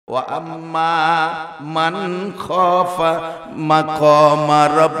ওয়া আম্মা মান খাফা মাকামা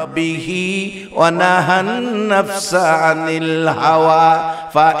রাব্বিহি ওয়া নাহান নাফসা আনিল হাওয়া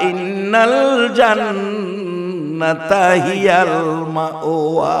ফা ইন্নাল জান্নাতা হিয়াল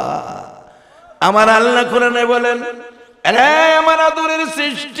মাওয়া। আমার আল্লাহ কোরআনে বলেন, এ আমার আদরের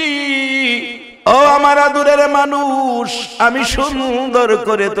সৃষ্টি, ও আমার আদরের মানুষ, আমি সুন্দর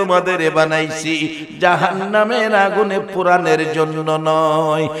করে তোমাদের বানাইছি জাহান্নামের আগুনে পোড়ানোর জন্য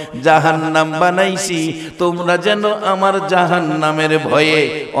নয়। জাহান্নাম বানাইছি তোমরা যেন আমার জাহান্নামের ভয়ে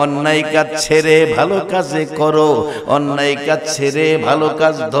অন্যায় কাজ ছেড়ে ভালো কাজে করো, অন্যায় কাজ ছেড়ে ভালো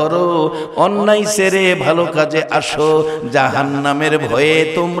কাজ ধরো, অন্যায় ছেড়ে ভালো কাজে আসো। জাহান্নামের ভয়ে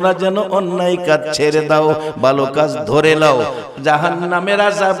তোমরা যেন অন্যায় কাজ ছেড়ে দাও, ভালো কাজ ধরে নাও। জাহান্নামের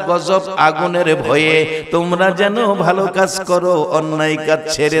আযাব গজব আগুনের ভয়ে তোমরা যেন ভালো কাজ করো, অন্যায় কাজ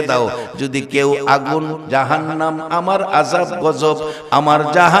ছেড়ে দাও। যদি কেউ আগুন জাহান্নাম আমার আযাব গজব আমার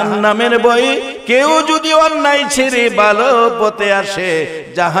জাহান্নামের ভয়ে কেউ যদি অন্যায় ছেড়ে ভালো পথে আসে,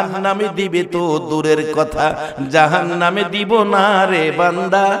 জাহান্নামে দিবে তো দূরের কথা, জাহান্নামে দিব না রে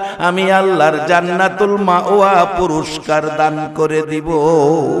বান্দা, আমি আল্লাহর জান্নাতুল মাওয়া পুরস্কার দান করে দিব।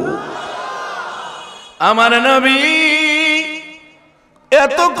 আমার নবী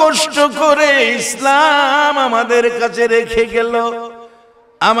এত কষ্ট করে ইসলাম আমাদের কাছে রেখে গেল,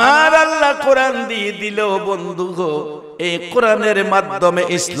 আমার আল্লাহ কোরআন দিয়ে দিল। বন্ধু গো, এই কোরআনের মাধ্যমে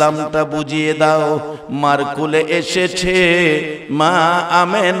ইসলামটা বুঝিয়ে দাও। মার কোলে এসেছে মা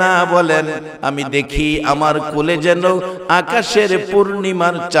আমেনা বলেন, আমি দেখি আমার কোলে যেন আকাশের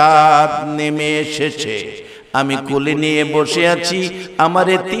পূর্ণিমার চাঁদ নেমে এসেছে। আমি কোলে নিয়ে বসে আছি, আমার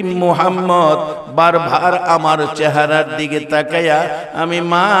এতিম মুহাম্মদ বারবার আমার চেহারার দিকে তাকায়া আমি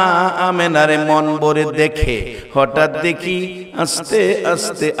মা আমেনারে মন ভরে দেখে হঠাৎ দেখি আস্তে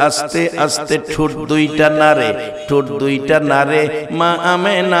আস্তে আস্তে আস্তে ঠোঁট দুইটা নাড়ে, ঠোঁট দুইটা নাড়ে। মা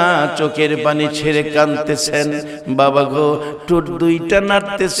আমেনা চোখের পানি ছেড়ে কাঁদতেছেন। বাবা গো, ঠোঁট দুইটা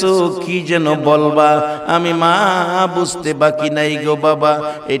নাড়তেছো, কি যেন বলবা? আমি মা বুঝতে বাকি নাই গো বাবা,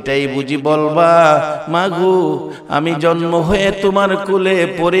 এটাই বুঝি বলবা? মা গো, আমি জন্ম হয়ে তোমার কোলে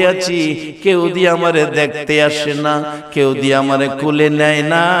পড়ে আছি, কেউ দিয়ে আমারে দেখতে আসে না, কেউ দিয়ে আমারে কোলে নেয়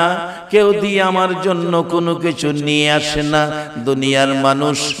না, কেউ দিয়ে আমার জন্য কোনো কিছু নিয়ে আসে না। দুনিয়ার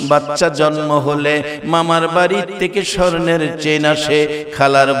মানুষ বাচ্চা জন্ম হলে মামার বাড়ির থেকে স্বর্ণের চেন আসে,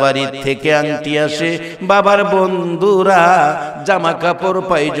 খালার বাড়ির থেকে আংটি আসে, বাবার বন্ধুরা জামা কাপড়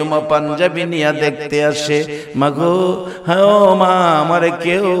পায়জামা পাঞ্জাবি নিয়ে দেখতে আসে। মাগো, হ্যাঁ মা, আমারে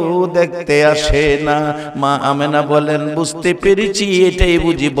কেউ দেখতে আসে না। মা আমেনা বলেন, বুঝতে পেরেছি, এটাই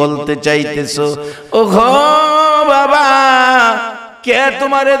বুঝি বলতে চাইতেছো। ও গো বাবা, কে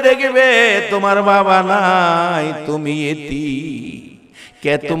তোমারে দেখবে? তোমার বাবা নাই, তুমি এতিম।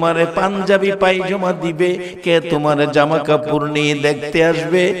 কে তোমারে পাঞ্জাবি পায়জামা দিবে? কে তোমারে জামা কাপড় নিয়ে দেখতে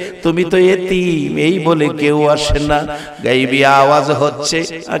আসবে? তুমি তো এতিম। এই বলে কেউ আসে না। গাইবি আওয়াজ হচ্ছে,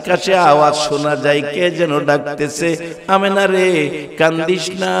 আকাশে আওয়াজ শোনা যায়, কে যেন ডাকতেছে, আমেনা রে কান্দিস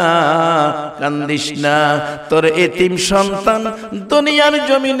না, কান্দিস না, তোর এতিম সন্তান দুনিয়ার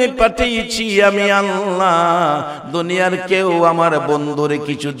জমিনে পাঠিয়েছি আমি আল্লাহ। দুনিয়ার কেউ আমার বন্ধুরে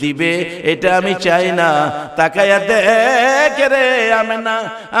কিছু দিবে এটা আমি চাই না। তাকায়া দেখ রে আমেনা,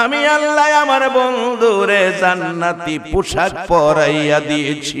 আমি আল্লাহ আমার বন্ধুরে জান্নাতি পোশাক পরাইয়া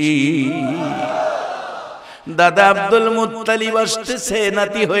দিয়েছি। দাদা আব্দুল মুত্তালিব আসতেছে,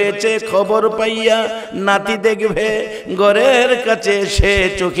 নাতি হয়েছে খবর পাইয়া। নাতি দেখবে ঘরের কাছে সে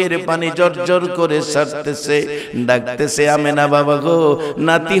চোখের পানি জর্জর করে ছাড়তেছে, ডাকতেছে, আমেনা বাবা গো,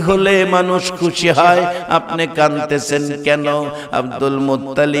 নাতি হলে মানুষ খুশি হয়, আপনি কাঁদতেছেন কেন? আব্দুল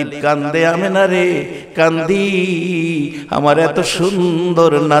মুত্তালিব কান্দে, আমেনা রে কান্দি, আমার এত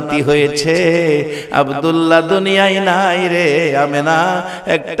সুন্দর নাতি হয়েছে, আব্দুল্লাহ দুনিয়ায় নাই রে আমেনা।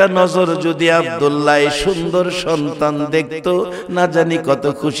 একটা নজর যদি আব্দুল্লাহ সুন্দর সন্তান দেখতো, না জানি কত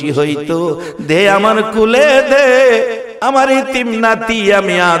খুশি হইতো। দে আমার কুলে দে, আমার এতিম নাতি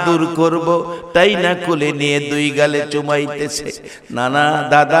আমি আদর করব। তাই না কোলে নিয়ে দুই গালে চুমাইতেছে। নানা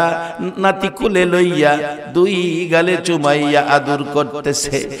দাদা নাতি কোলে লইয়া দুই গালে চুমাইয়া আদর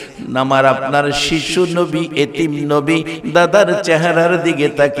করতেছে। আমার আপনার শিশু নবী, এতিম নবী দাদার চেহারার দিকে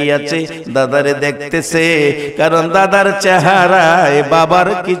তাকিয়ে আছে, দাদারে দেখতেছে, কারণ দাদার চেহারায় বাবার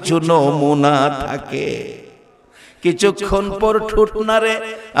কিছু নমুনা থাকে। কিছুক্ষণ পর ঠোঁট নাড়ে,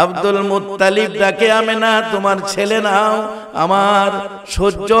 আব্দুল মুত্তালিব ডাকে, আমেনা তোমার ছেলে নাও, আমার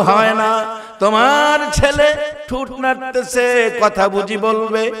সহ্য হয় না। তোমার ছেলে ঠোঁট নাড়তেছে, কথা বুঝি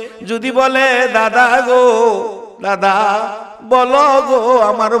বলবে? যদি বলে দাদা গো, দাদা বলো গো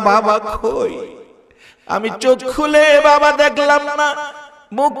আমার বাবা কই? আমি চোখ খুলে বাবা দেখলাম না,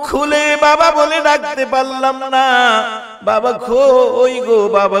 মুখ খুলে বাবা বলে ডাকতে পারলাম না। বাবা কই গো,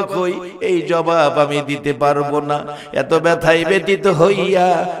 বাবা কই, এই জবাব আমি দিতে পারবো না। এত ব্যথায় ব্যতীত হইয়া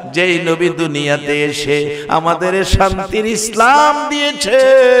যেই নবী দুনিয়াতে এসে আমাদের শান্তির ইসলাম দিয়েছে,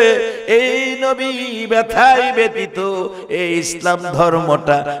 এই নবী ব্যথায় ব্যতীত এই ইসলাম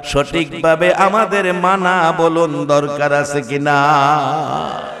ধর্মটা সঠিকভাবে আমাদের মানা বলুন দরকার আছে কিনা?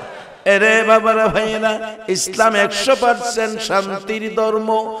 এরে বাবারা ভাইরা, ইসলাম 100% শান্তির ধর্ম,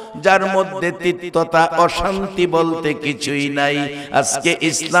 যার মধ্যে তিক্ততা অশান্তি বলতে কিছুই নাই। আজকে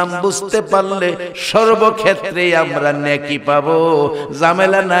ইসলাম বুঝতে পারলে সর্বক্ষেত্রে আমরা নেকি পাবো,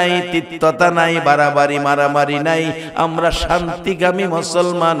 ঝামেলা নাই, তিক্ততা নাই, বাড়াবাড়ি মারামারি নাই, আমরা শান্তিগামী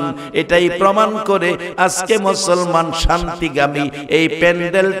মুসলমান। এটাই প্রমাণ করে আজকে মুসলমান শান্তিগামী, এই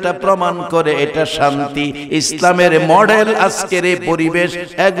প্যান্ডেলটা প্রমাণ করে এটা শান্তি, ইসলামের মডেল আজকের এই পরিবেশ।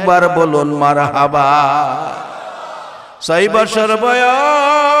 একবার বলুন মারহাবা। 6 বছর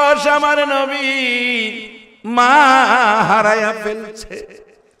বয়স আমার নবী মা হারায়া ফেলছে,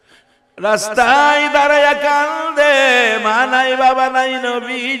 রাস্তায় দাঁড়ায়া কান্দে, মা নাই বাবা নাই,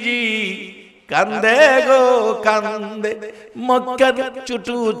 নবীজি কান্দে গো কান্দে। মক্কার ছোট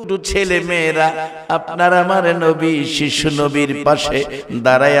ছোট ছেলে মেয়েরা আপনার আমার নবী শিশু নবীর পাশে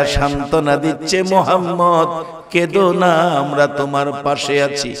দাঁড়ায়া সান্ত্বনা দিচ্ছে, মোহাম্মদ কেঁদো না, আমরা তোমার পাশে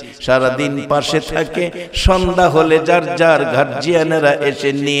আছি। সারাদিন পাশে থাকে, সন্ধ্যা হলে যার যার গার্জিয়ানেরা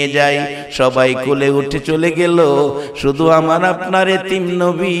এসে নিয়ে যায়, সবাই কোলে উঠে চলে গেল। শুধু আমার আপনার এতিম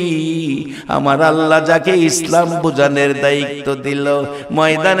নবী, আমার আল্লাহ যাকে ইসলাম বুঝানোর দায়িত্ব দিল,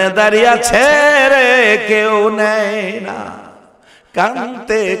 ময়দানে দাঁড়িয়ে আছে রে, কেউ নেয় না।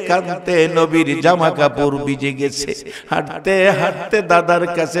 কাঁদতে কাঁদতে নবীর জামা কাপড় ভিজে গেছে, হাঁটতে হাঁটতে দাদার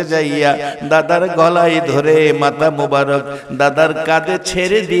কাছে যাইয়া দাদার গলায় ধরে মাথা মোবারক দাদার কাঁধে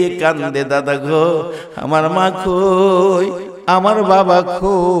ছেড়ে দিয়ে কান্দে, দাদা গো আমার মা কই, আমার বাবা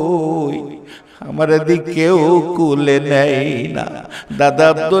কই, আমার দিকেও কুলে নেই না। দাদা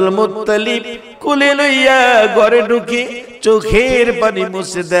আব্দুল মুত্তালিব কুলে লইয়া ঘরে ঢুকে চোখের পানি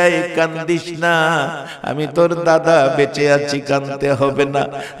মুছে দেয়, কান্দিস না, আমি তোর দাদা বেঁচে আছি, কাঁদতে হবে না।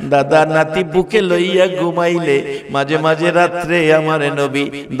 দাদা নাতি বুকে লইয়া ঘুমাইলে মাঝে মাঝে রাত্রে আমার নবী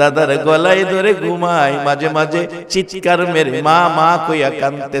দাদার গলায় ধরে ঘুমায়, মাঝে মাঝে চিৎকার মেরে মা মা কইয়া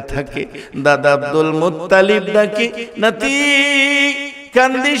কাঁদতে থাকে। দাদা আব্দুল মুত্তালিব ডাকে, নাতি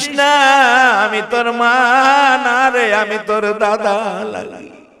কান্দিস না, আমি তোর মা না রে, আমি তোর দাদা লাগি।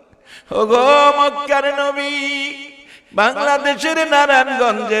 ওগো মক্কার নবী, বাংলাদেশের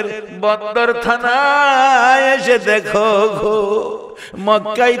নারায়ণগঞ্জের বন্দর থানায় এসে দেখো গো,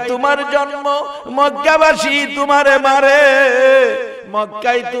 মক্কায় তোমার জন্ম, মক্কাবাসী তোমারে মারে,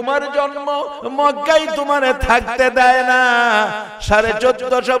 মক্কায় তোমার জন্ম, মক্কায় তোমারে থাকতে দেয় না।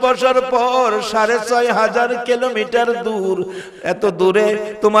 1450 বছর পর 6500 কিলোমিটার দূর, এত দূরে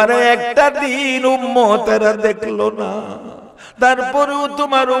তোমারে একটা দিন উম্মতেরা দেখলো না। তারপরেও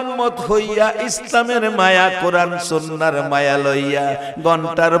তোমার উম্মত হইয়া ইসলামের মায়া, কোরআন সুন্নাহর মায়া লইয়া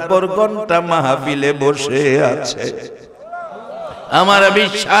ঘন্টার পর ঘন্টা মাহফিলে বসে আছে। আমার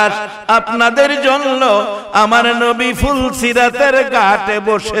বিশ্বাস আপনাদের জন্য আমার নবী ফুলসিরাতের ঘাটে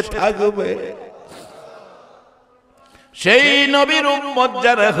বসে থাকবে। সেই নবীর উম্মত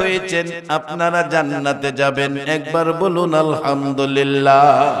যারা হয়েছেন আপনারা জান্নাতে যাবেন, একবার বলুন আলহামদুলিল্লাহ।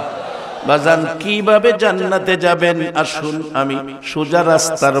 বাজান কিভাবে জান্নাতে যাবেন? আসুন আমি সোজা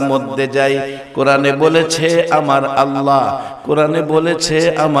রাস্তার মধ্যে যাই। কোরআনে বলেছে আমার আল্লাহ, কোরআনে বলেছে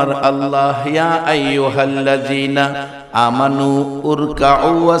আমার আল্লাহ, ইয়া আইয়ুহাল্লাযীনা আমানু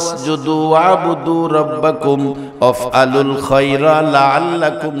উরকাউ ওয়াসজুদু ওয়াবুদু রাব্বাকুম ওয়াফআলুল খায়রা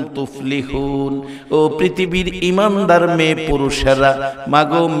লাআল্লাকুম তুফলিহুন। ও পৃথিবীর ঈমানদার মেয়ে পুরুষেরা,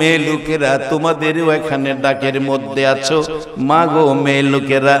 মাগো মেয়ে লোকেরা, তোমাদেরও এখানে ডাকের মধ্যে আছো, মাগো মেয়ে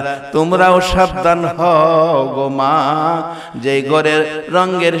লোকেরা তোমরাও সাবধান হও গো মা। যে ঘরের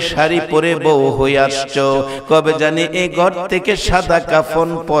রঙের শাড়ি পরে বউ হয়ে আসছো, কবে জানি এই ঘর থেকে সাদা কাফন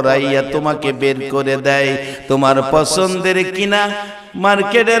পরাইয়া তোমাকে বের করে দেয়, তোমার পছন্দের কিনা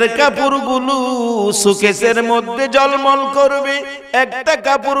মার্কেটের কাপড়গুলো সুকেসের মধ্যে জলমল করবে, একটা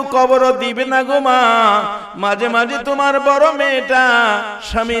কাপড় কবর দিবে না গো মা। মাঝে মাঝে তোমার বড় মেয়েটা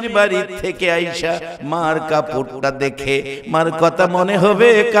স্বামীর বাড়ি থেকে আইসা মার কাপড়টা দেখে মার কথা মনে হবে,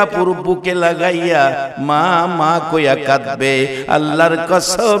 কাপড় বুকে লাগাইয়া মা মা কইয়া কাঁদবে। আল্লাহর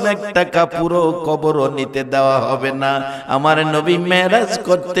কসম একটা কাপড়ও কবর নিতে দেওয়া হবে না। আমার নবী মেরাজ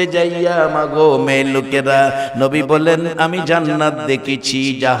করতে যাইয়া মাগো মেয়ে লোকেরা, নবী বলেন আমি জান্নাত দেখেছি,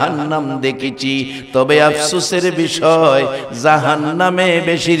 জাহান্নাম দেখেছি, তবে আফসোসের বিষয় জাহান্নামে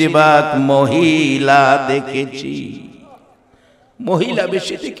বেশিরভাগ মহিলা দেখেছি, মহিলা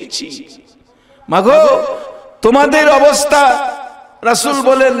বেশি দেখেছি। মাগো তোমাদের অবস্থা রাসূল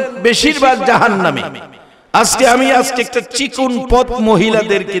বলেন বেশিরভাগ জাহান্নামী। আজকে একটা চিকন পথ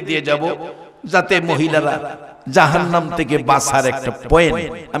মহিলাদেরকে দিয়ে যাব, যাতে মহিলারা জাহান্নাম থেকে বাঁচার একটা পয়েন্ট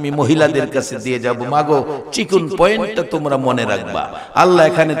আমি মহিলাদের কাছে দিয়ে যাব। মাগো, চিকন পয়েন্টটা তোমরা মনে রাখবা। আল্লাহ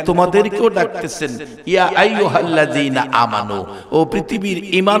এখানে তোমাদেরকেও ডাকতেছেন, ইয়া আইয়ুহাল্লাযীনা আমানু, ও পৃথিবীর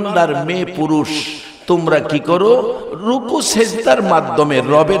ঈমানদার মেয়ে পুরুষ, তোমরা কি করো? রুকু সেজদার মাধ্যমে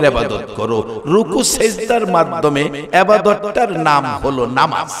রবের ইবাদত করো। রুকু সেজদার মাধ্যমে ইবাদতটার নাম হলো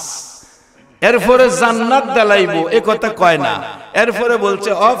নামাজ। এরপরে জান্নাত দেলাইবো এ কথা কয় না, এরপরে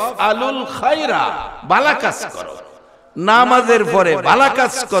বলছে অফ আলুল খায়রা, ভালো কাজ করো। নামাজের পরে ভালো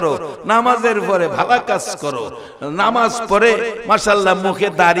কাজ করো, নামাজের পরে ভালো কাজ করো। নামাজ পড়ে মাশাআল্লাহ মুখে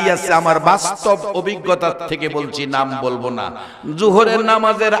দাঁড়িয়ে আছে, আমার বাস্তব অভিজ্ঞতা থেকে বলছি, নাম বলবো না। জোহরের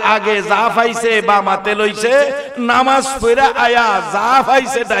নামাজের আগে যা পাইছে বা মাতে লইছে, নামাজ পড়া আয়া যা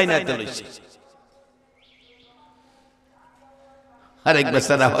পাইছে ডাইনাতে লইছে। আরেক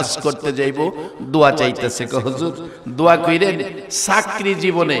বেচারা হজ করতে যাইবো, দোয়া চাইতেছে, হুজুর দোয়া কইরেন চাকরি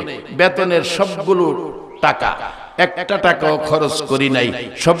জীবনে বেতনের সবগুলো টাকা, একটা টাকাও খরচ করি নাই,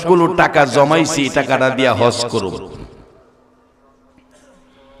 সবগুলো টাকা জমাইছি, টাকাটা দিয়া হজ করব।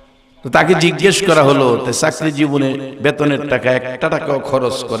 তো তাকে জিজ্ঞেস করা হলো, চাকরি জীবনে বেতনের টাকা একটা টাকাও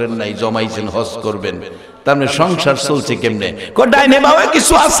খরচ করেন নাই, জমাইছেন, হজ করবেন, তার মানে সংসার চলছে কেমনে? ডাইনে বাবা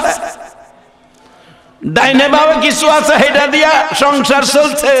কিছু আছে, ডাইনে বাবা কিছু আছে, এটা দিয়া সংসার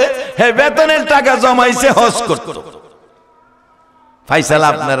চলছে, হে বেতনের টাকা জমাইছে, হজ করত। ফাইসালা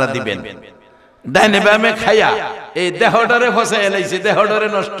আপনারা দিবেন। ডাইনে বামে খাইয়া এই দেহটারে ফসাই লাইছে, দেহটারে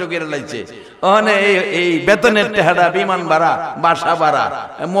নষ্ট করে লাইছে। ওখানে এই বেতনের টাকাটা, বিমান ভাড়া, বাসা ভাড়া,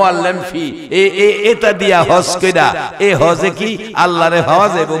 মুআল্লিম ফি, এটা দিয়া হজ কইরা, এই হজে কি আল্লাহরে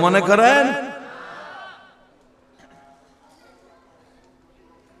হজ এবো মনে করেন?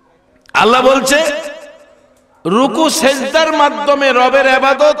 আল্লাহ বলছে রুকু সেজদার মাধ্যমে রবের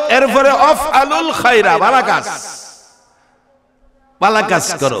ইবাদত, এরপরে অফ আলুল খায়রা, ভালো কাজ, ভালো কাজ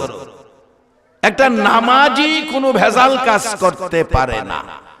করো। একটা নামাজি কোনো ভেজাল কাজ করতে পারে না।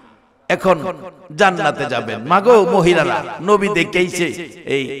 এখন জান্নাতে যাবেন। মাগো মহিলারা, নবী দেখেইছে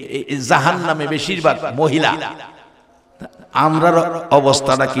এই জাহান্নামে বেশিরভাগ মহিলা। আমরার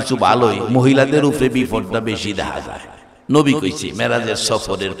অবস্থাটা কিছু ভালোই, মহিলাদের উপরে বিপদটা বেশি দেখা যায়। নবী কইছে মেরাজের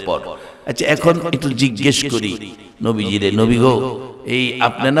সফরের পর। আচ্ছা, এখন একটু জিজ্ঞেস করি নবীজিরে, নবী গো, এই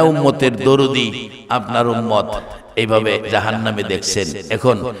আপনি না উম্মতের দরদি, আপনার উম্মত এইভাবে জাহান্নামে দেখছেন,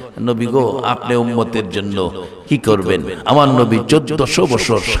 এখন নবী গো আপনি উম্মতের জন্য কি করবেন? আমার নবী 1400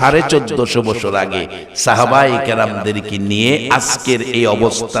 বছর, 1450 বছর আগে সাহাবায়ে কেরামদেরকে নিয়ে আজকের এই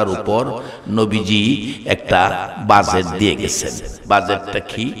অবস্থার উপর নবীজি একটা বাজেট দিয়ে গেছেন। বাজেটটা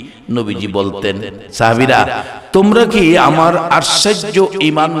কি? নবীজি বলতেন, সাহাবীরা তোমরা কি আমার আশ্চর্য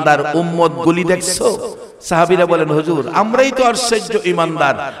ঈমানদার উম্মত গুলি দেখছো? সাহাবীরা বলেন, হুজুর আমরাই তো আশ্চর্য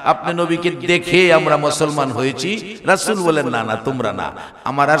ঈমানদার, আপনি নবীকে দেখে আমরা মুসলমান হয়েছি। রাসূল বলেন, না না, তোমরা না,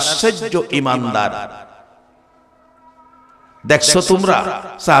 আমার আশ্চর্য ঈমানদার দেখছো তোমরা?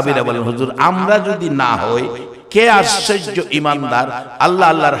 সাহাবীরা বলেন, হুজুর আমরা যদি না হই, কে আশ্চর্য ঈমানদার আল্লাহ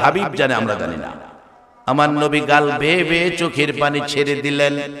আল্লাহর হাবিব জানে, আমরা জানি না। আমার নবী গাল বেয়ে বেয়ে চোখের পানি ছেড়ে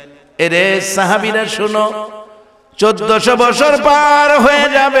দিলেন। এরে সাহাবীরা শোনো, 1400 বছর পার হয়ে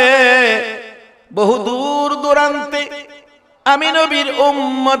যাবে, বহু দূর দূরান্তে আমি নবীর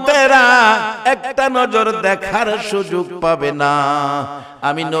উম্মতেরা একটা নজর দেখার সুযোগ পাবে না।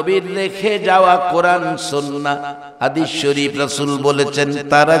 আমি নবীর রেখে যাওয়া কোরআন সুন্নাহ হাদিস শরীফ, রাসূল বলেছেন,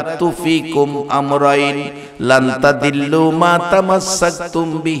 তারাকতু ফিকুম আমরাইন লান তাদিল্লু মা তামাসসাকতুম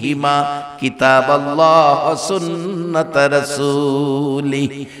বিহিমা কিতাবাল্লাহ ওয়া সুন্নাত রাসূলি।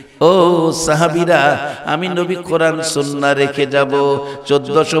 ও সাহাবীরা, আমি নবী কোরআন সুন্নাহ রেখে যাব।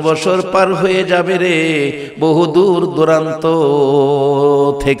 1400 বছর পার হয়ে যাবে রে, বহু দূর দূরান্ত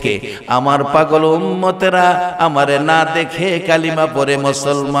থেকে আমার পাগল উম্মতেরা আমারে না দেখে কালিমা পড়ে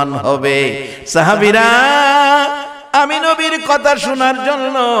মুসলমান হবে। সাহাবীরা আমি নবীর কথা শোনার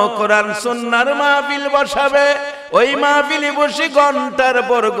জন্য কোরআন সুন্নাহর মাহফিল বসাবে। ওই মাহফিলে বসে ঘন্টার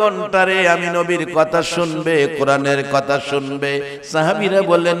পর ঘন্টারে আমি নবীর কথা শুনবে, কোরআনের কথা শুনবে। সাহাবীরা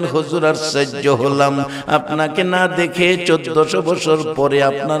বলেন, হুজুর আশ্চর্য হলাম, আপনাকে না দেখে 1400 বছর পরে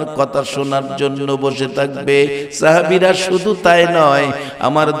আপনার কথা শোনার জন্য বসে থাকবে। সাহাবীরা শুধু তাই নয়,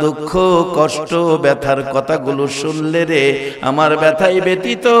 আমার দুঃখ কষ্ট ব্যথার কথাগুলো শুনলে রে, আমার ব্যথায়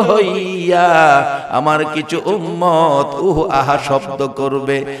ব্যতীত হইয়া আমার কিছু উম্মত আহা শব্দ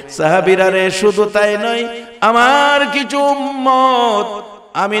করবে। সাহাবীরা রে, শুধু তাই নয়, আমার কিছু উম্মত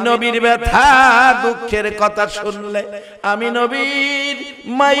আমি নবীর ব্যথা দুঃখের কথা শুনলে, আমি নবীর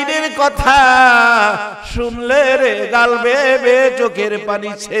মায়ের কথা শুনলে রে গাল বেয়ে বেয়ে চোখের পানি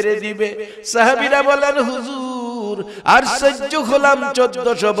ছেড়ে দিবে। সাহাবীরা বলেন, হুজুর হুজুর আর সহ্য হলাম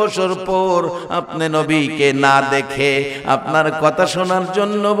 1400 বছর পর আপনি নবীকে না দেখে আপনার কথা শোনার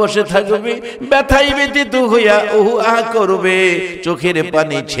জন্য বসে থাকবে, ব্যথায় ব্যথিত হইয়া আহ করবে, চোখের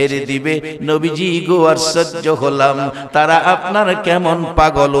পানি ছেড়ে দিবে। নবীজি গো আর সহ্য হলাম। তারা আপনার কেমন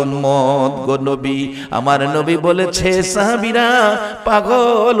পাগল উম্মত গো নবী। আমার নবী বলেছে সাহাবীরা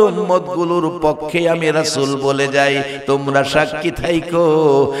পাগল উম্মত গুলোর পক্ষে আমি রাসূল বলে যাই, তোমরা সাক্ষী থাইকো।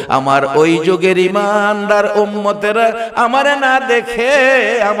 আমার ওই যুগের ইমানদার উম্মতেরা আমার না দেখে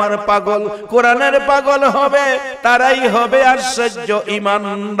আমার পাগল কোরআনের পাগল হবে, তারাই হবে আশ্চর্য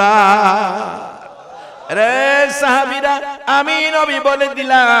ইমানদার। রে সাহাবীরা আমি নবী বলে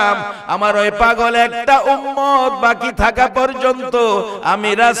দিলাম আমার ওই পাগল একটা উম্মত বাকি থাকা পর্যন্ত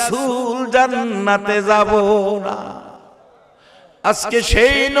আমি রাসূল জান্নাতে যাব না। আজকে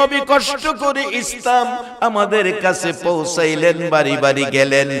সেই নবী কষ্ট করে ইসলাম আমাদের কাছে পৌঁছাইলেন, বাড়ি বাড়ি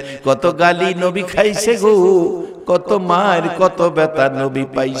গেলেন, কত গালি নবী খাইছে গো, কত মার কত ব্যথা নবী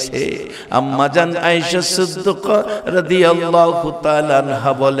পাইছে। আম্মা জান আয়েশা সিদ্দিকা রাদিয়াল্লাহু তাআলা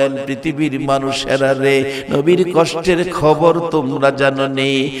আনহা বলেন, পৃথিবীর মানুষেরা রে, নবীর কষ্টের খবর তোমরা জানো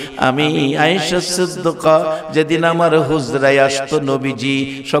নি? আমি আয়েশা সিদ্দিকা যেদিন আমার হুজরায় আসতো নবীজি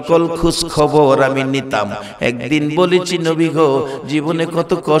সকল খোঁজ খবর আমি নিতাম। একদিন বলেছি, নবী গো জীবনে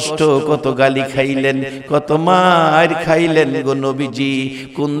কত কষ্ট কত গালি খাইলেন, কত মার খাইলেন গো নবীজি,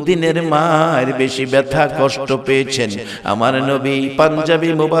 কোন দিনের মার বেশি ব্যথা কষ্ট পেয়েছেন? আমার নবী পাঞ্জাবি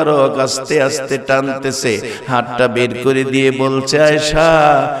মুবারক আস্তে আস্তে টানতেছে, হাতটা বের করে দিয়ে বলছে, আয়েশা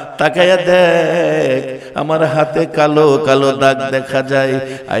তাকায়া দেখ, আমার হাতে কালো কালো দাগ দেখা যায়।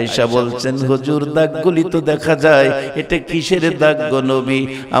 আয়েশা বলছেন, হুজুর দাগগুলি তো দেখা যায়, এটা কিসের দাগ গো নবী?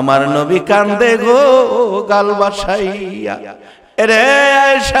 আমার নবী কান্দে গো গাল বাসাইয়া, রে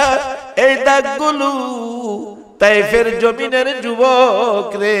আয়েশা এই দাগগুলো তাইফের জমিনের যুবক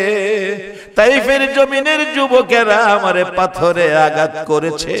রে, তাইফের জমিনের যুবকেরা আমারে পাথরে আঘাত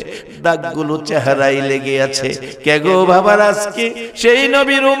করেছে, দাগগুলো চেহারায় লেগে আছে। কে গো বাবার আজকে সেই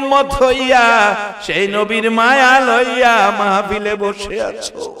নবীর উম্মত হইয়া সেই নবীর মায়া লইয়া মাহফিলে বসে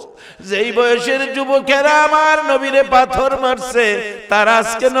আছো, যেই বয়সের যুবকেরা আমার নবীরে পাথর মারছে তারা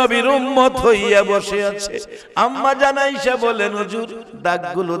আজকে নবীর উম্মত হইয়া বসে আছে। আম্মা জান আয়েশা বলেন, হুজুর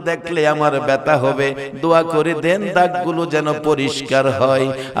দাগগুলো দেখলে আমার ব্যথা হবে, দোয়া করে দেন দাগগুলো যেন পরিষ্কার হয়।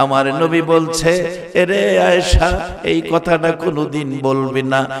 আমার নবী বলছে, এরে আয়েশা এই কথাটা কোনোদিন বলবি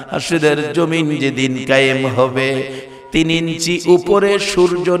না, হাসরের জমিন যেদিন কায়েম হবে 3 ইঞ্চি উপরে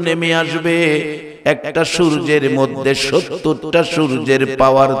সূর্য নেমে আসবে, একটা সূর্যের মধ্যে 70টা সূর্যের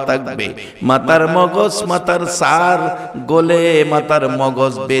পাওয়ার থাকবে, মাথার মগজ মাথার সার গলে মাথার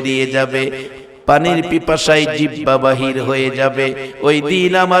মগজ বেরিয়ে যাবে, পানির পিপাসায় জিহ্বা বাহির হয়ে যাবে। ওই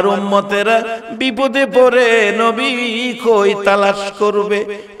দিন আমার উম্মতেরা বিপদে পড়ে নবী কই তালাশ করবে।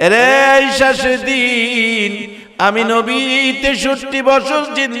 রে আয়েশা সেদিন আমি নবী 63 বছর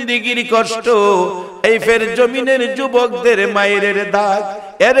জিন্দেগির কষ্ট, এই ফের জমিনের যুবকদের মায়ের দাগ,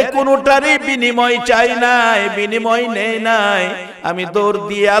 এর কোনটারই বিনিময় চাই নাই, বিনিময় নেই নাই। আমি দৌড়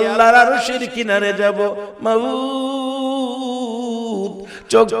দিয়ে আল্লাহর আরশের কিনারে যাব। মাউত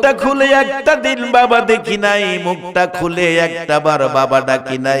চোখটা খুলে একটা দিন বাবা দেখি নাই, মুখটা খুলে একটা বার বাবা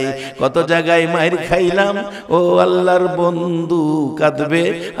ডাকি নাই। কত জায়গায় মায়ের খাইলাম, ও আল্লাহর বন্ধু কাঁদবে,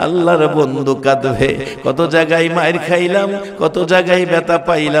 আল্লাহর বন্ধু কাঁদবে। কত জায়গায় মায়ের খাইলাম, কত জায়গায় ব্যথা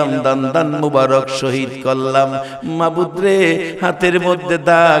পাইলাম, দান দান মুবারক শহীদ করলাম। মাবুদ রে হাতের মধ্যে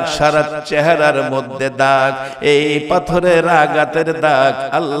দাগ, সারা চেহারার মধ্যে দাগ, এই পাথরের আঘাতের দাগ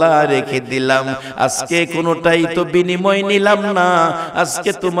আল্লাহ রেখে দিলাম। আজকে কোনোটাই তো বিনিময় নিলাম না, আজকে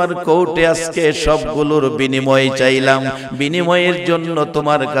তোমার কোর্টে আজকে সবগুলোর বিনিময় চাইলাম, বিনিময়ের জন্য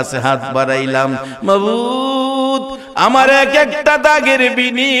তোমার কাছে হাত বাড়াইলাম। মাবুদ আমার এক একটা দাগের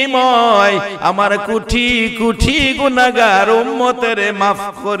বিনিময় আমার কোটি কোটি গুনাহগার উম্মতের মাফ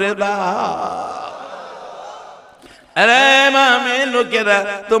করে দাও। আরে মামে লোকেরা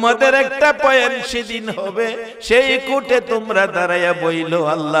তোমাদের একটা পয়েন্ট সেদিন হবে, সেই কোটে তোমরা দাঁড়াইয়া বইলো,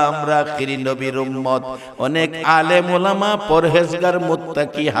 আল্লাহ আমরা আখিরি নবীর উম্মত। অনেক আলেম ওলামা পরহেজগার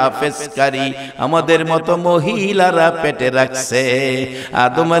মুত্তাকি হাফেজকারী আমাদের মতো মহিলারা পেটে রাখছে।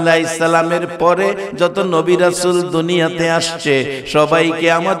 আদম আলাইহিস সালামের পরে যত নবী রাসূল দুনিয়াতে আসছে সবাইকে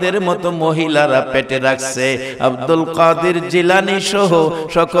আমাদের মতো মহিলারা পেটে রাখছে। আব্দুল কাদের জিলানী সহ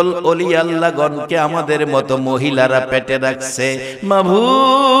সকল ওলি আল্লাহগণকে আমাদের মতো মহিলারা পেটে রাখছে।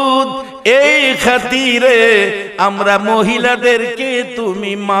 মাবুদ এই খাতিরে আমরা মহিলাদেরকে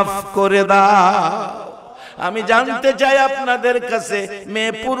তুমি মাফ করে দাও। আমি জানতে চাই আপনাদের কাছে,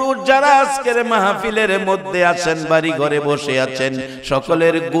 মেয়ে পুরুষ যারা আজকের মাহফিলের মধ্যে আছেন, বাড়ি ঘরে বসে আছেন,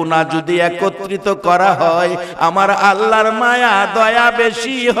 সকলের গুনাহ যদি একত্রিত করা হয় আমার আল্লাহর মায়া দয়া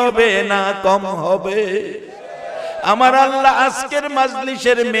বেশি হবে না কম হবে? আমার আল্লাহ আজকের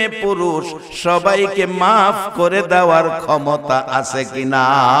মাজলিসের মেয়ে পুরুষ সবাইকে মাফ করে দেওয়ার ক্ষমতা আছে কিনা?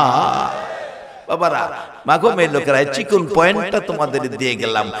 বাবারা, মাগো মেয়ে লোকেরা, চিকুন পয়েন্টটা তোমাদের দিয়ে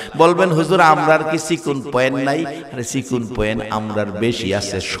গেলাম। বলবেন হুজুর আমরার কি চিকুন পয়েন্ট নাই? আরে চিকুন পয়েন্ট আমরার বেশি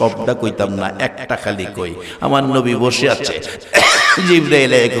আছে, সবটা কইতাম না, একটা খালি কই। আমার নবী বসে আছে,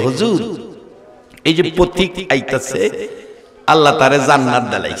 জিবরাইল এক, হুজুর এই যে পথিক আইতাছে, আল্লাহ তারে জান্নাত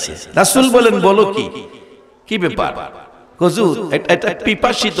দিলাইছে। রাসূল বলেন বলো কি কি ব্যাপার? হুজুর এটা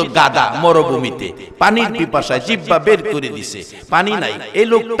পিপাসিত গাদা মরুভূমিতে পানির পিপাসায় জিহ্বা বের করে দিছে, পানি নাই। এই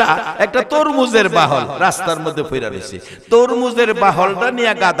লোকটা একটা তরমুজের বাহল রাস্তার মধ্যে পড়ে রয়েছে, তরমুজের বাহলটা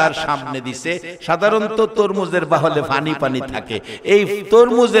নিয়ে গাদার সামনে দিছে। সাধারণত তরমুজের বাহলে পানি পানি থাকে, এই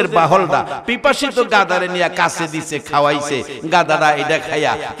তরমুজের বাহলটা পিপাসিত গাদারে নিয়ে কাছে দিছে, খাওয়াইছে। গাদারা এটা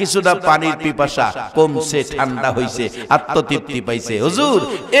খাইয়া কিছুটা পানির পিপাসা কমছে, ঠান্ডা হইছে, আত্মতৃপ্তি পাইছে। হুজুর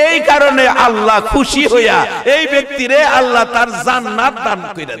এই কারণে আল্লাহ খুশি হইয়া এই ব্যক্তিরে আল্লাহ তার জান্নাত দান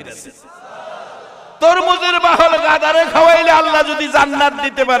কইরা দিয়েছে। তরমুজের বাহল গাদারে খাওয়াইলে আল্লাহ যদি জান্নাত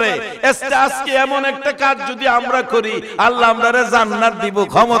দিতে পারে, আজকে এমন একটা কাজ যদি আমরা করি, আল্লাহ আমরারে জান্নাত দিব।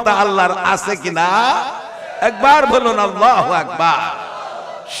 ক্ষমতা আল্লাহর আছে কিনা? একবার বলুন আল্লাহু আকবার।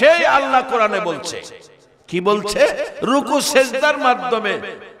 সেই আল্লাহ কোরআনে বলছে, কি বলছে? রুকু সেজদার মাধ্যমে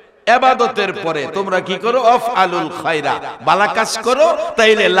ইবাদতের পরে তোমরা কি করো? আফআলুল খায়রা, ভালো কাজ করো,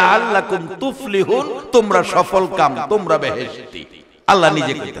 তাইলে লাআল্লাকুম তুফলিহুন, তোমরা সফল কাম, তোমরা বেহেশতি। আল্লাহ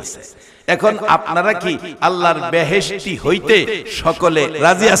নিজে কইতাছে। এখন আপনারা কি আল্লাহর বেহেশতি হইতে সকলে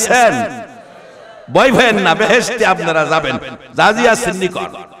রাজি আছেন? ভয় ভয়েন না, বেহেশতে আপনারা যাবেন। রাজি আছেন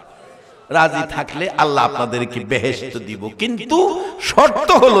নিকট? রাজি থাকলে আল্লাহ আপনাদেরকে বেহেশত দিব, কিন্তু শর্ত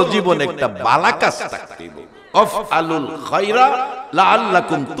হলো জীবনে একটা ভালো কাজ থাকতে হবে। আফআলুল খায়রা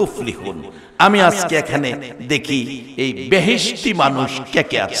লাআল্লাকুম তুফলিহুন। আমি আজকে এখানে দেখি এই বেহেশতি মানুষ কে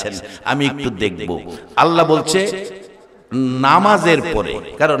কে আছেন, আমি একটু দেখব। আল্লাহ বলছে নামাজের পরে,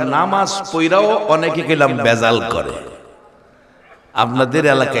 কারণ নামাজ পড়াও অনেকে গেলাম বেজাল করে। আপনাদের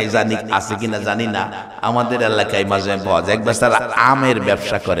এলাকায় জানি আছে কিনা জানি না, আমাদের এলাকায় মাঝে পাওয়া যায়। এক বেচারা আমের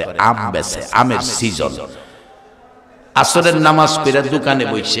ব্যবসা করে, আম বেচে, আমের সিজন। আসরের নামাজ পড়ে দোকানে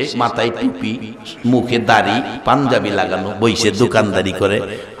বইছে, মাথায় টুপি, মুখে দাড়ি, পাঞ্জাবি লাগানো, বইছে দোকানদারি করে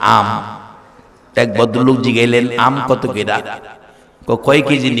আম। এক ভদ্রলোক জিগাইলেন আম কত কেরা? কয়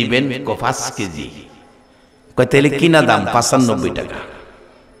কেজি নিবেন? 5 কেজি। কয় তাহলে কিনা দাম? 95 টাকা।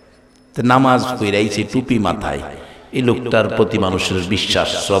 তো নামাজ পড়াইছে, টুপি মাথায়। এই লোকটার প্রতি মানুষের বিশ্বাস,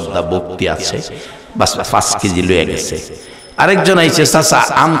 শ্রদ্ধা, ভক্তি আছে, বাস 5 কেজি লয়ে গেছে। আরেকজন আইছে, চাচা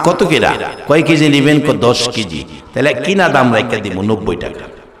আম কত কেরা? কয় কেজি নিবেন? 10 কেজি। তাহলে কিনা দাম রাখা দিব 90 টাকা।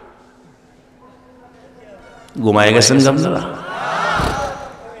 ঘুমায় গেছেন আপনারা?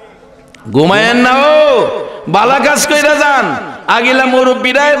 ঘুমায়েন না, ও বালা কাজ কইরা যান। আগিলা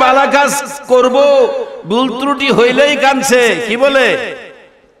মুরব্বীরাই বালা কাজ করব, ভুল ত্রুটি হইলেই কানছে। কি বলে?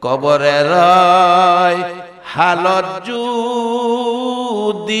 কবরের হালত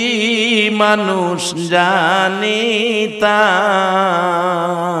যদি মানুষ জানিতা,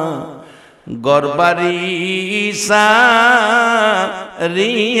 গরবারি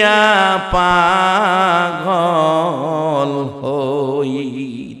সারিয়া পাগল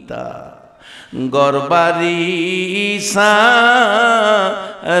হইতা, গরবারি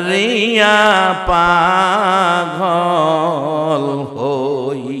সারিয়া পাগল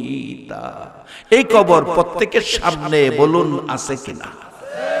হইতা। এই কবর প্রত্যেকের সামনে বলুন আছে কিনা?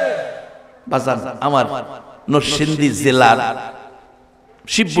 বাজান আমার নরসিংদী জেলার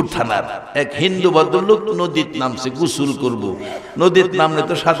শিবপুর থানার এক হিন্দু ভদ্রলোক নদীর নামছে গোসল করব। নদীর নামলে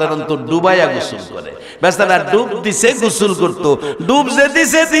তো সাধারণত ডুবাইয়া গোসল করে, বেচারা ডুব দিছে, গোসল করতো। ডুব যে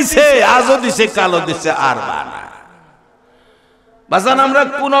দিছে দিছে, আজও দিছে, কালো দিছে, আর বানা। বাজান আমরা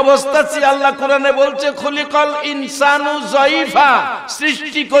কোন অবস্থা আছি? আল্লাহ কোরআনে বলছে খুলিকাল ইনসানু যায়ীফা,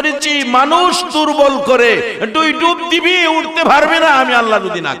 সৃষ্টি করেছি মানুষ দুর্বল করে। তুই ডুব দিবি, উঠতে পারবে না, আমি আল্লাহ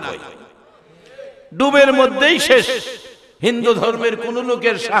যদি না কই। ডুবের মধ্যেই শেষ। হিন্দু ধর্মের কোন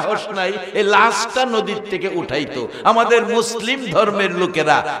লোকের সাহস নাই এই লাশটা নদীর থেকে উঠাইতো। আমাদের মুসলিম ধর্মের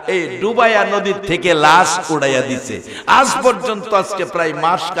লোকেরা এই ডুবাইয়া নদীর থেকে লাশ উড়াইয়া দিছে। আজ পর্যন্ত, আজকে প্রায়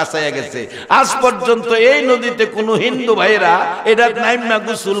মাস কাছাইয়া গেছে, আজ পর্যন্ত এই নদীতে কোন হিন্দু ভাইরা এটা নাইমা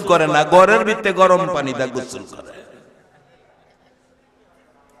গোসল করে না, ঘরের ভিতরে গরম পানিতে গোসল করে।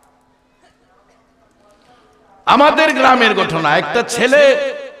 আমাদের গ্রামের ঘটনা, একটা ছেলে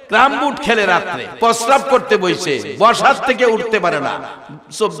রামবুট খেলে রাত্রে প্রস্রাব করতে বইছে, বসার থেকে উঠতে পারে না।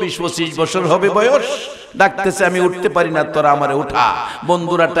 24-25 বছর হবে বয়স। ডাকতেছে আমি উঠতে পারি না, তোরা আমারে উঠা।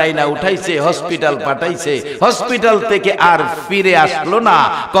 বন্ধুরা টাইনা উঠাইছে, হসপিটাল পাঠাইছে। হসপিটাল থেকে আর ফিরে আসলো না,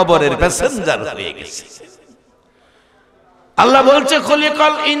 কবরের প্যাসেঞ্জার হয়ে গেছে। আল্লাহ বলছে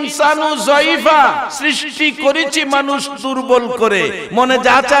খলিকাল ইনসানু যায়ফা, সৃষ্টি করেছি মানুষ দুর্বল করে। মনে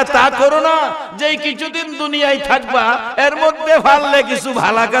যা চায় তা করো না, যেই কিছুদিন দুনিয়ায় থাকবা এর মধ্যে ভাললে কিছু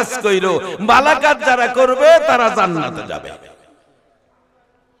ভালো কাজ কইরো। ভালো কাজ যারা করবে তারা জান্নাতে যাবে।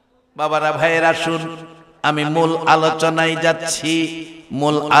 বাবারা ভাইয়েরা শুন, আমি মূল আলোচনায় যাচ্ছি।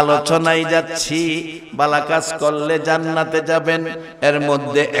 ভালো কাজ করলে জান্নাতে যাবেন। এর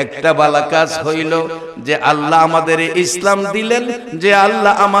মধ্যে একটা ভালো কাজ হইল যে আল্লাহ আমাদের ইসলাম দিলেন, যে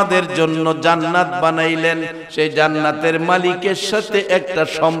আল্লাহ আমাদের জন্য জান্নাত বানাইলেন, সেই জান্নাতের মালিকের সাথে একটা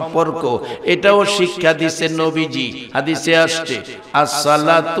সম্পর্ক, এটাও শিক্ষা দিছে নবীজি। হাদিসে আসছে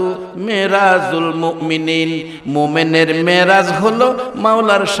আসসালাতু মেরাজুল মুমিনিন, মুমিনের মেরাজ হলো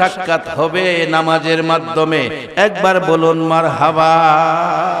মাওলার সাক্ষাৎ হবে নামাজের মাধ্যমে। একবার বলুন মারহাবা।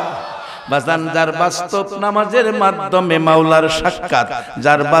 বাজান, যার বাস্তব নামাজের মাধ্যমে মাওলার সাক্ষাৎ,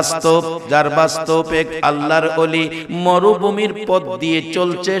 যার বাস্তব এক আল্লাহর ওলি মরুভূমির পথ দিয়ে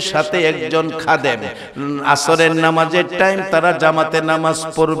চলছে, সাথে একজন খাদেম। আসরের নামাজের টাইম তারা জামাতে নামাজ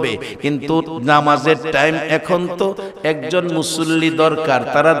পড়বে, কিন্তু নামাজের টাইম এখন তো একজন মুসল্লি দরকার,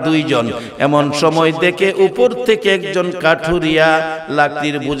 তারা দুইজন। এমন সময় দেখে উপর থেকে একজন কাঠুরিয়া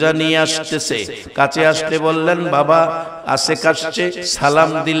লাকড়ির বোঝা নিয়ে আসতেছে। কাছে আসলে বললেন, বাবা আসে কাশছে, সালাম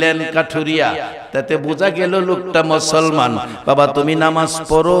দিলেন কাঠুরিয়া। তাতে বোঝা গেল লোকটা মুসলমান। বাবা তুমি নামাজ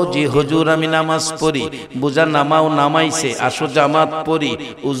পড়ো? জি হুজুর আমি নামাজ পড়ি। বোঝা নামাও, নামাইছে, আসো জামাত পড়ি।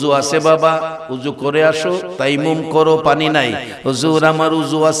 উজু আছে বাবা? উজু করে আসো। তাইমুম করো? পানি নাই। হুজুর আমার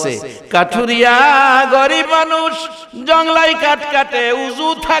উজু আছে। কাঠুরিয়া গরিব মানুষ, জংলায় কাট কাটে, উজু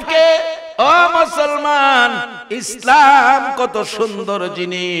থাকে। ও মুসলমান, ইসলাম কত সুন্দর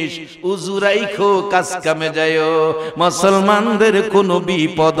জিনিস। উজু রাইখো, কাজ কামে যায়ও, মুসলমানদের কোনো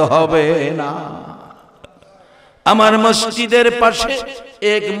বিপদ হবে না। আমার মসজিদের পাশে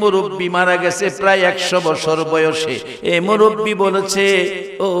এক মুরব্বী মারা গেছে প্রায় 100 বছর বয়সে। এই মুরব্বী বলেছে,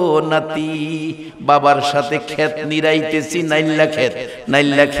 ও নাতি, বাবার সাথে ক্ষেত নিরাইতেছি,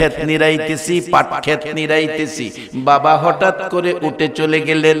 নাইল্লা ক্ষেত নিরাইতেছি, পাট ক্ষেত নিরাইতেছি। বাবা হঠাৎ করে উঠে চলে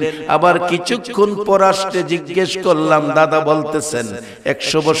গেলেন। আবার কিছুক্ষণ পর আসতে জিজ্ঞেস করলাম, দাদা বলতেছেন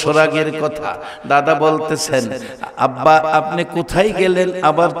 100 বছর আগের কথা। দাদা বলতেছেন, আব্বা আপনি কোথায় গেলেন?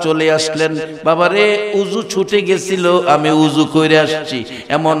 আবার চলে আসলেন। বাবারে উজু ছুটে গেছিল, আমি উজু করে আসছি।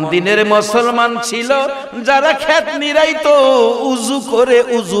 এমন দিনের মুসলমান ছিল যারা ক্ষেত নিরাইতো, উজু করে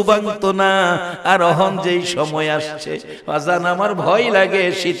উজু ভাঙতো না। আর অহন যেই সময় আসছে, আজান আমার ভয় লাগে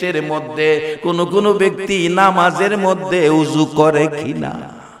শীতের মধ্যে কোন ব্যক্তি নামাজের মধ্যে উজু করে কিনা।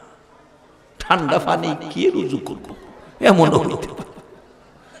 ঠান্ডা পানি কি উজু করব, এমন হইতে পারে।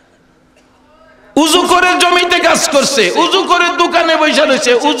 উজু করে জমিতে কাজ করছে, উজু করে দোকানে বসে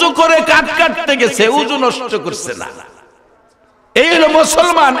রয়েছে, উজু করে কাঠ কাটতে গেছে, উজু নষ্ট করছে না। এই হলো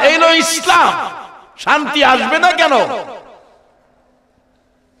মুসলমান, এই হলো ইসলাম। শান্তি আসবে না কেন?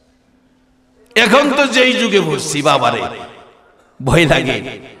 এখন তো যেই যুগে বসছি বাবারে ভয় লাগে।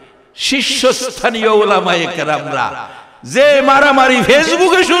 শীর্ষস্থানীয় উলামায়ে কেরামরা যে মারামারি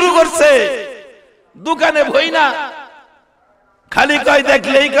ফেসবুকে শুরু করছে, দোকানে ভয় না, খালি কয়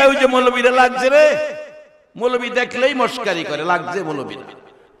দেখলেই কয় ওই যে মৌলবীরা লাগছে রে, মৌলবী দেখলেই মস্কারি করে, লাগছে মৌলবীরা।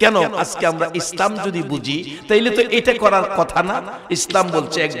 কেন? আজকে আমরা ইসলাম যদি বুঝি তাইলে তো এটা করার কথা না। ইসলাম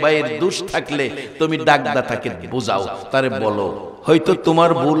বলছে এক ভাইয়ের দোষ থাকলে তুমি ডাকদাতাকে বোঝাও, তারে বলো হয়তো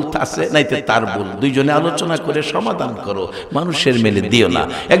তোমার ভুল আছে, নাইতে তার ভুল, দুইজনে আলোচনা করে সমাধান করো, মানুষের মেলে দিও না।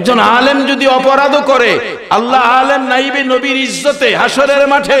 একজন আলেম যদি অপরাধও করে, আল্লাহ আলেম নাইবে নবীর ইজ্জতে হাসরের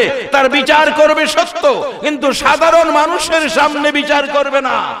মাঠে তার বিচার করবে সত্য, কিন্তু সাধারণ মানুষের সামনে বিচার করবে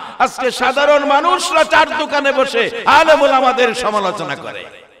না। আজকে সাধারণ মানুষরা চার দোকানে বসে আলেম ওলামাদের সমালোচনা করে।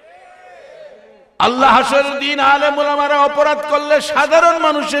 আল্লাহ হাসরের দিন আলেম ওলামারা অপরাধ করলে সাধারণ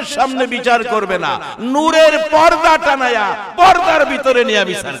মানুষের সামনে বিচার করবে না, নূরের পর্দা টানায়া পর্দার ভিতরে নিয়ে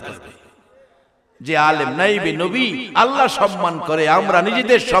বিচার করবে। যে আলেম নাইবে নবী আল্লাহ সম্মান করে, আমরা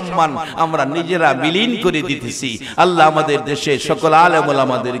নিজেদের সম্মান আমরা নিজেরা বিলীন করে দিতেছি। আল্লাহ আমাদের দেশে সকল আলেম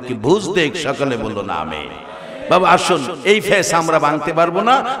ওলামাদেরকে বুঝ দেখ, সকলে বলুন আমিন। বাবা আসুন, এই ফেস আমরা ভাঙতে পারবো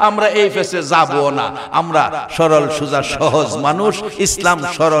না, আমরা এই ফেসে যাবো না। আমরা সরল সোজা সহজ মানুষ। ইসলাম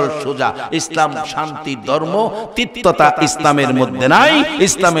সরল সোজা, ইসলাম শান্তি ধর্ম, তিক্ততা ইসলামের মধ্যে নাই।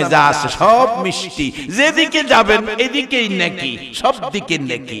 ইসলামে যা আছে সব মিষ্টি, যেদিকে যাবেন এদিকেই নেকি, সব দিকে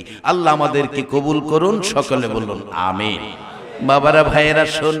নেকি। আল্লাহ আমাদেরকে কবুল করুন, সকলে বলুন আমিন। বাবারা ভাইয়েরা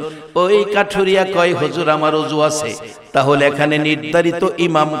শুন, ওই কাঠুরিয়া কয় হুজুর আমার ওযু আছে। তাহলে এখানে নির্ধারিত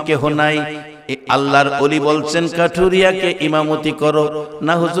ইমাম কেহ নাই, আল্লাহর ওলি বলছেন কাঠুরিয়াকে ইমামতি করো,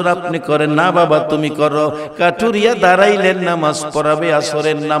 না হুজুর আপনি করেন, না বাবা তুমি করো। কাঠুরিয়া দাঁড়াইলেন, নামাজ পড়াবে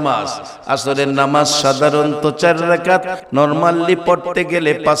আসরের নামাজ। আসরের নামাজ সাধারণত 4 রাকাত, নরমালি পড়তে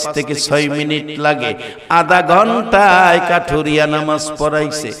গেলে 5 থেকে 6 মিনিট লাগে। আধা ঘন্টায় কাঠুরিয়া নামাজ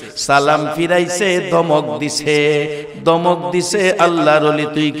পড়াইছে, সালাম ফিরাইছে, দমক দিছে আল্লাহর ওলি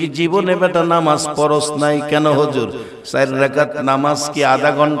তুই কি জীবনে বেটা নামাজ পড়স নাই কেন হুজুর? 4 রাকাত নামাজ কি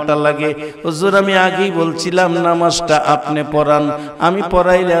আধা ঘন্টা লাগে? হুজুর আমি আগেই বলছিলাম নামাজটা আপনি পড়ান, আমি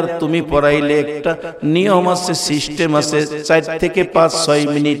পড়াইলে আর তুমি পড়াইলে একটা নিয়ম আছে, সিস্টেম আছে, 4 থেকে 5-6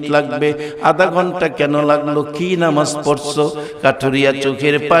 মিনিট লাগবে, আধা ঘন্টা কেন লাগলো? কি নামাজ পড়ছো? কাঠুরিয়া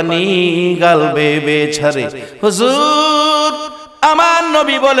চোখের পানি গাল বেয়ে ছাড়ে, হুজুর আমার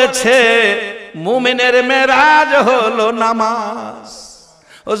নবী বলেছে মুমিনের মেরাজ হলো নামাজ।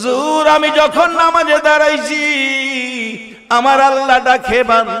 হুজুর আমি যখন নামাজে দাঁড়াইছি আমার আল্লাহ ডাকে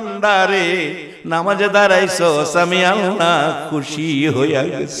বান্দারে নামাজে দাঁড়াইছস, আমি আল্লাহ খুশি হইয়া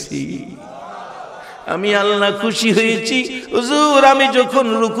গেছি, আমি আল্লাহ খুশি হয়েছি। হুজুর আমি যখন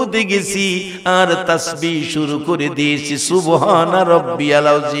রুকুতে গেছি আর তাসবিহ শুরু করে দিয়েছি সুবহানা রাব্বিয়াল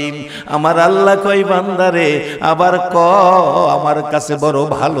আযীম, আমার আল্লাহ কই বান্দারে আবার ক, আমার কাছে বড়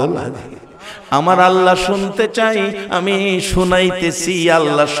ভালো লাগে, আমার আল্লাহ শুনতে চাই, আমি শুনাইতেছি,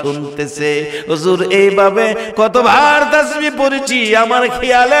 আল্লাহ শুনতেছে। হুজুর এইভাবে কতবার তাসবিহ পড়েছি আমার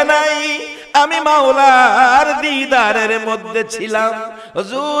খেয়ালে নাই, আমি মাওলার দিদারের মধ্যে ছিলাম।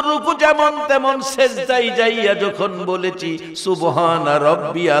 হুজুর রুকু যেমন তেমন সেজদায় যাইয়া যখন বলেছি সুবহানা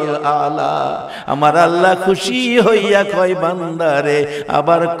রাব্বিয়াল আলা, আমার আল্লাহ খুশি হইয়া কয় বান্দারে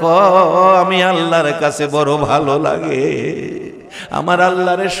আবার ক, আমি আল্লাহর কাছে বড় ভালো লাগে, আমার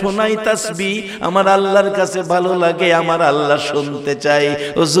আল্লাহরে শোনাই তাসবিহ, আমার আল্লাহর কাছে ভালো লাগে, আমার আল্লাহ শুনতে চাই।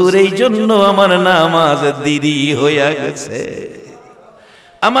 হুজুর এই জন্য আমার নামাজ দেরি হইয়া গেছে।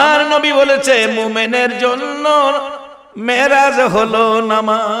 আমার নবী বলেছে মুমিনের জন্য মেরাজ হলো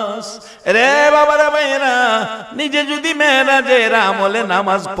নামাজ। রে বাবারা ভাইরা, নিজে যদি মেরাজের আমলে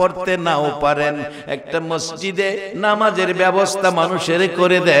নামাজ পড়তে নাও পারেন, একটা মসজিদে নামাজের ব্যবস্থা মানুষের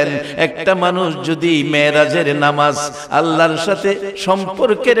করে দেন। একটা মানুষ যদি মেরাজের নামাজ, আল্লাহর সাথে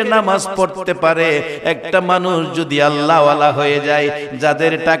সম্পর্কের নামাজ পড়তে পারে, একটা মানুষ যদি আল্লাহওয়ালা হয়ে যায়,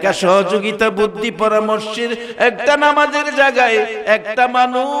 যাদের টাকা সহযোগিতা বুদ্ধি পরামর্শের একটা নামাজের জায়গায় একটা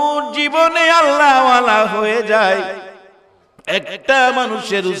মানুষ জীবনে আল্লাহওয়ালা হয়ে যায়, একটা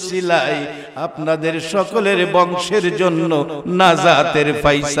মানুষের উসিলায় আপনাদের সকলের বংশের জন্য নাজাতের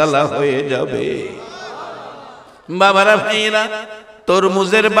ফায়সালা হয়ে যাবে। বাবারা ভাইরা,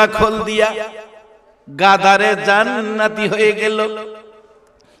 তরমুজের বাকল দিয়া গাদারে জান্নাতি হয়ে গেল।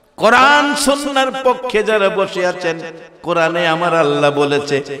 কোরআন সুন্নাহর পক্ষে যারা বসে আছেন, কোরআনে আমার আল্লাহ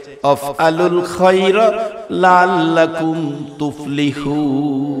বলেছে আফআলুল খায়রা লাআল্লাকুম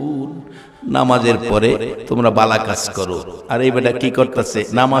তুফলিহুন, নামাজের পরে তোমরা ভালো কাজ করো। আর এই বেটা কি করতেছে?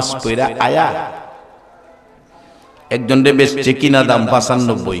 নামাজ পড়া আয়া একজনের বেচছে কিনা দাম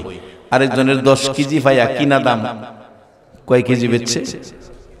 95, আরেকজনের 10 কেজি পায়া কিনা দাম কয় কেজি বেচছে?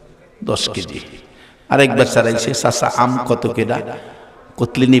 10 কেজি। আরেক বেচারা এসে চাচা আম কত কেডা?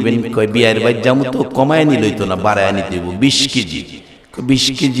 কতলি নিবেন? কয় বিয়ের বাইর যাবো তো কমায় নিলই তো না, বাড়ায় নিতে দেব 20 কেজি। 20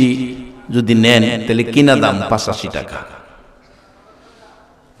 কেজি যদি নেন তাহলে কিনা দাম 85 টাকা।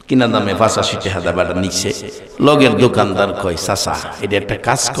 কিনা দামে 85 টাকা বাটা নিচ্ছে। লগের দোকানদার কয় চাচা এটা একটা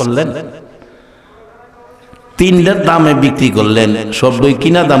কাজ করলেন, 3টার দামে বিক্রি করলেন, সবই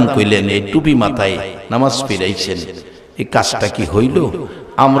কিনা দাম কইলেন, এই টুপি মাথায় নামাজ পড়াইছেন, এই কাজটা কি হইল?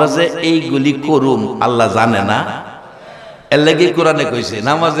 আমরা যে এইগুলি করুম আল্লাহ জানে না? এর লাগি কোরআনে কইছে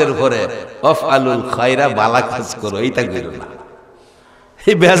নামাজের পরে আফআলুল খায়রা, ভালো কাজ করো, এইটা কইরো না।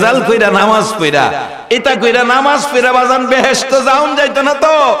 এই বেজাল কইরা নামাজ পড়া, এটা কইরা নামাজ পড়া বাজান বেহেশতে যাওন যাইতো না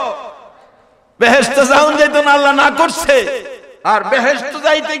তো, বেহেশতে যাওন যাইতো না, আল্লাহ না করছে। আর বেহেশতে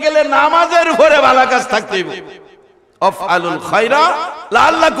যাইতে গেলে নামাজের পরে ভালো কাজ থাকতে হইব। আফআলুল খায়রা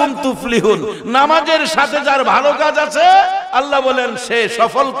লাআল্লাকুম তুফলিহুন, নামাজের সাথে যার ভালো কাজ আছে আল্লাহ বলেন সে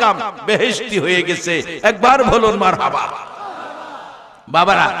সফল কাম বেহেশতি হয়ে গেছে। একবার বলুন মারহাবা।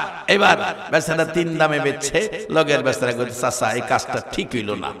 বাবারা, এবার বেচারা 3 দামে বেচছে, লগের বেচারা কইছে চাচা এই কাজটা ঠিক হইল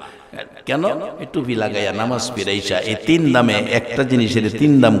না। কেন? এই টুপি লাগাইয়া নামাজ পড়াইছা, এই 3 দামে একটা জিনিসের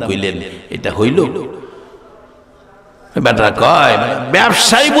 3 দাম কইলেন, এটা হইল? বেটা কয়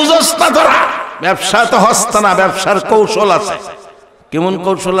ব্যবসায়ী বুঝছ না তোরা, ব্যবসা তো হস্ত না, ব্যবসার কৌশল আছে। কেমন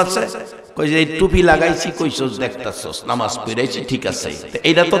কৌশল আছে? কই যে এই টুপি লাগাইছি, কইছস দেখতাছস নামাজ পড়াইছি, ঠিক আছে,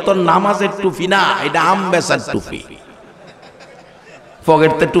 এইটা তো তোর নামাজের টুপি না, এটা আম বেচার টুপি।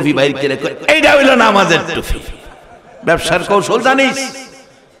 পকেটে টুপি বাইর করে এইটা হইল নামাজের টুপি। ব্যবসার কৌশল জানিস?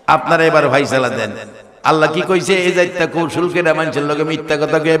 আপনারা এবার ফায়সালা দেন, আল্লাহ কি কইছে এই যাইতা কৌশল কেনা মানুষের লগে মিথ্যা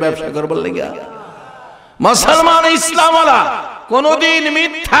কথা কয়ে ব্যবসা করবার লাগা? মুসলমান ইসলামওয়ালা কোনদিন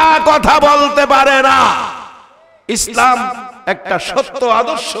মিথ্যা কথা বলতে পারে না। ইসলাম একটা সত্য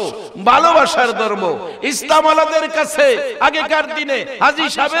আদর্শ ভালোবাসার ধর্ম। ইসলামওয়ালাদের কাছে আগেকার দিনে হাজী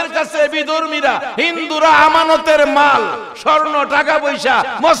সাহেবের কাছে বিধর্মীরা হিন্দুরা আমানতের মাল স্বর্ণ টাকা পয়সা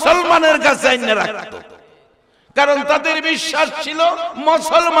মুসলমানের কাছে এনে রাখতো, কারণ তাদের বিশ্বাস ছিল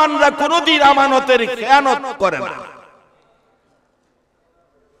মুসলমানরা কোনদিন আমানতের খেয়ানত করে না।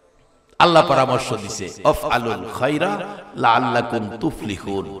 আল্লাহ পরামর্শ দিছে আফআলুল খায়রা লাআল্লাকুম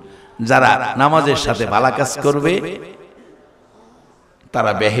তুফলিহুন, যারা নামাজের সাথে ভালো কাজ করবে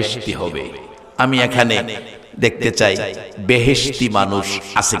তারা বেহেশতি হবে। আমি এখানে দেখতে চাই বেহেশতি মানুষ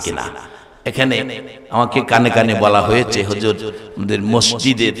আছে কিনা। এখানে আমাকে কানে কানে বলা হয়েছে হুজুর আমাদের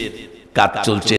মসজিদের কাজ চলছে,